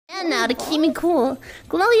Now to keep me cool.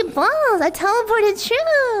 Glowy balls, I teleported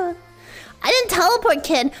true. I didn't teleport,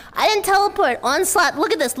 kid. I didn't teleport. Onslaught,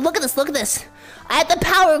 look at this, look at this, look at this. I had the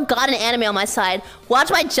power of God and anime on my side. Watch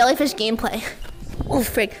my jellyfish gameplay. Oh,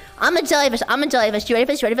 frick. I'm a jellyfish, I'm a jellyfish. You ready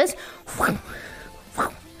for this? You ready for this?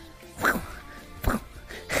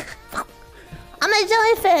 I'm a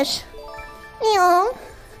jellyfish. Meow.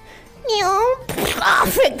 Meow. Oh,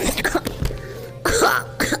 frick.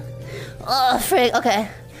 Oh, frick, okay.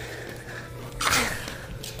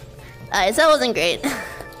 Alright, so that wasn't great.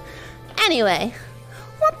 Anyway.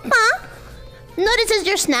 Whoppa. Notices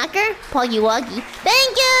your snacker? Poggy Woggy.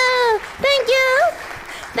 Thank you! Thank you!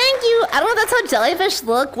 Thank you! I don't know if that's how jellyfish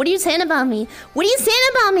look. What are you saying about me? What are you saying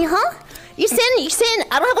about me, huh? You saying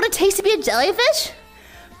I don't have what it takes to be a jellyfish?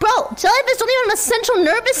 Bro, jellyfish don't even have a central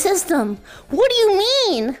nervous system. What do you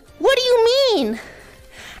mean? What do you mean?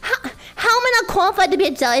 How am I not qualified to be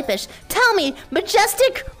a jellyfish? Tell me,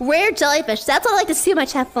 majestic, rare jellyfish. That's all I like to see in my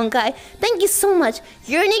chat phone guy. Thank you so much.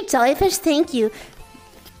 Unique jellyfish, thank you.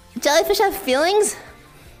 Jellyfish have feelings?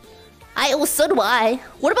 Well, so do I.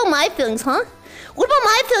 What about my feelings, huh? What about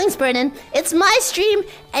my feelings, Brennan? It's my stream,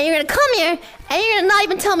 and you're gonna come here, and you're gonna not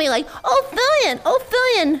even tell me like, oh,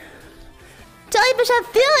 Filian. Jellyfish have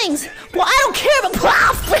feelings. Well, I don't care, but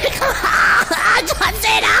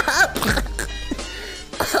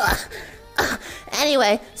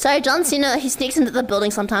Anyway, sorry, John Cena, he sneaks into the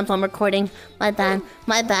building sometimes while I'm recording. My bad,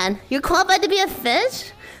 my bad. You're qualified to be a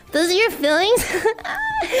fish? Those are your feelings?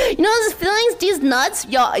 You know those feelings? These nuts?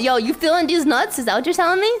 Yo, you feeling these nuts? Is that what you're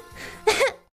telling me?